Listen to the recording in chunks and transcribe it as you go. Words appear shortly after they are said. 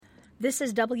This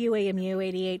is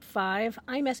WAMU 88.5.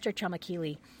 I'm Esther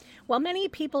Chamakili. While many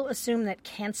people assume that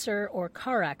cancer or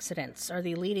car accidents are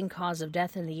the leading cause of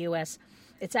death in the U.S.,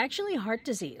 it's actually heart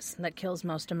disease that kills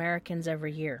most Americans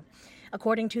every year.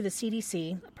 According to the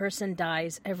CDC, a person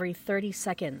dies every 30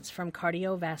 seconds from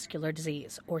cardiovascular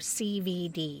disease, or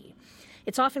CVD.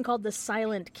 It's often called the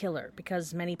silent killer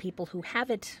because many people who have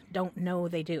it don't know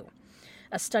they do.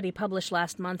 A study published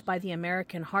last month by the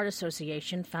American Heart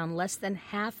Association found less than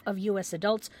half of U.S.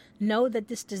 adults know that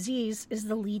this disease is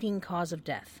the leading cause of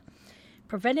death.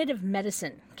 Preventative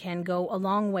medicine can go a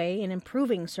long way in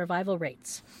improving survival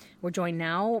rates. We're joined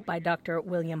now by Dr.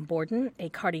 William Borden, a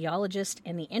cardiologist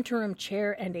and the interim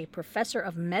chair and a professor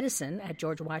of medicine at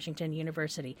George Washington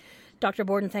University. Dr.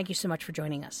 Borden, thank you so much for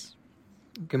joining us.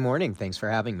 Good morning. Thanks for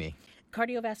having me.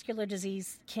 Cardiovascular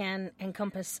disease can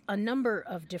encompass a number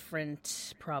of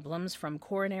different problems, from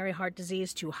coronary heart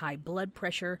disease to high blood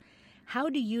pressure. How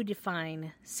do you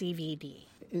define CVD?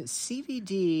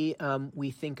 CVD we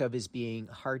think of as being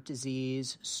heart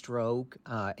disease, stroke,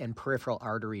 and peripheral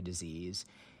artery disease.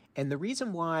 And the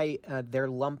reason why they're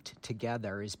lumped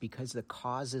together is because the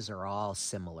causes are all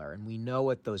similar, and we know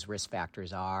what those risk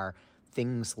factors are.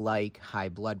 Things like high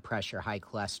blood pressure, high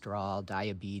cholesterol,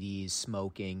 diabetes,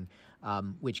 smoking,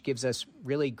 which gives us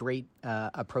really great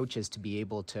approaches to be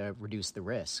able to reduce the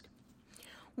risk.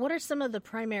 What are some of the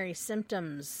primary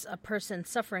symptoms a person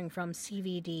suffering from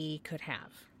CVD could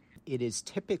have? It is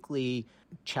typically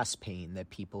chest pain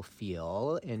that people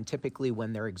feel, and typically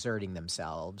when they're exerting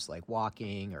themselves, like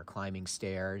walking or climbing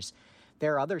stairs.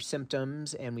 There are other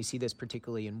symptoms, and we see this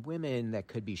particularly in women, that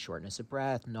could be shortness of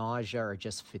breath, nausea, or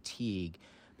just fatigue.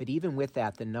 But even with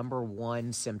that, the number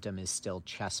one symptom is still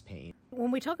chest pain. When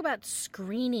we talk about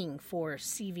screening for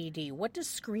CVD, what does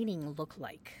screening look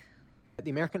like?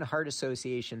 The American Heart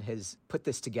Association has put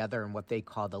this together in what they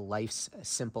call the Life's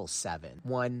Simple 7.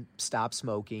 1, stop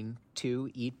smoking. 2,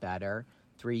 eat better.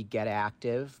 3, get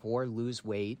active. 4, lose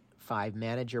weight. 5,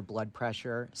 manage your blood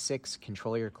pressure. 6,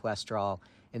 control your cholesterol.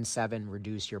 And 7,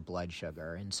 reduce your blood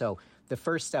sugar. And so the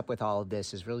first step with all of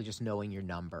this is really just knowing your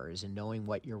numbers and knowing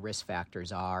what your risk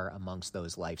factors are amongst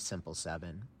those Life's Simple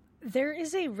 7. There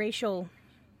is a racial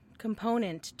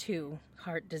component to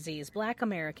heart disease. Black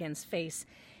Americans face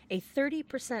a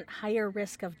 30% higher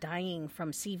risk of dying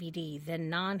from CVD than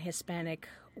non-Hispanic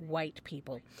white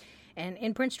people. And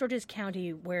in Prince George's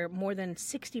County, where more than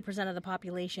 60% of the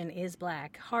population is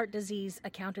black, heart disease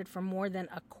accounted for more than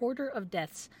a quarter of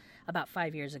deaths about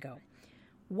 5 years ago.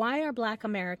 Why are black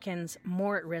Americans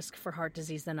more at risk for heart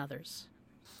disease than others?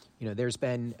 You know, there's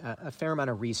been a fair amount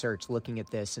of research looking at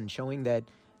this and showing that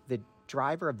the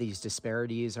driver of these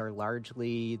disparities are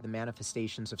largely the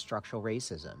manifestations of structural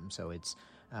racism. So it's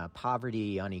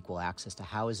poverty, unequal access to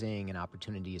housing and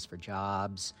opportunities for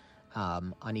jobs,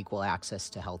 unequal access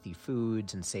to healthy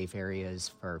foods and safe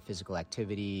areas for physical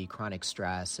activity, chronic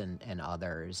stress, and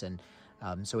others. And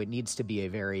so it needs to be a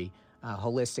very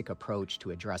holistic approach to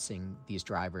addressing these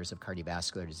drivers of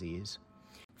cardiovascular disease.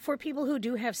 For people who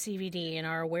do have CVD and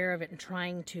are aware of it and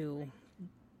trying to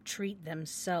treat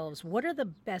themselves, what are the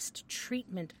best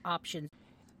treatment options?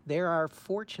 There are,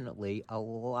 fortunately, a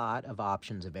lot of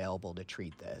options available to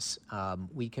treat this.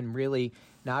 We can really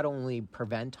not only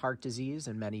prevent heart disease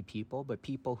in many people, but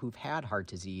people who've had heart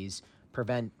disease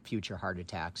prevent future heart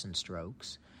attacks and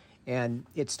strokes. And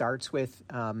it starts with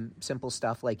simple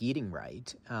stuff like eating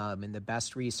right. And the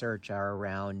best research are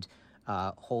around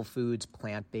whole foods,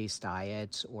 plant-based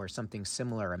diets, or something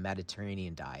similar, a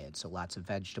Mediterranean diet. So lots of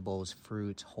vegetables,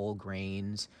 fruits, whole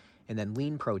grains, and then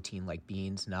lean protein like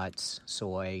beans, nuts,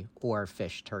 soy, or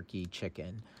fish, turkey,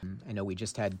 chicken. I know we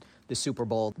just had the Super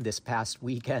Bowl this past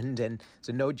weekend, and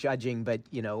so no judging, but,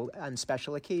 you know, on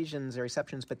special occasions or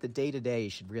exceptions, but the day-to-day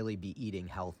should really be eating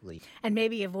healthily. And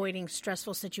maybe avoiding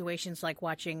stressful situations like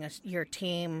watching your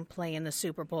team play in the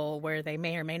Super Bowl where they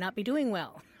may or may not be doing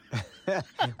well.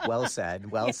 Well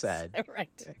said. Well said.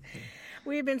 Right.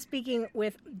 We've been speaking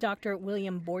with Dr.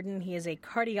 William Borden. He is a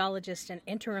cardiologist and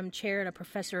interim chair and a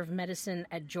professor of medicine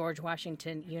at George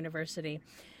Washington University.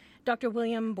 Dr.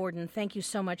 William Borden, thank you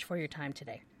so much for your time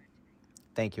today.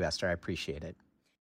 Thank you, Esther. I appreciate it.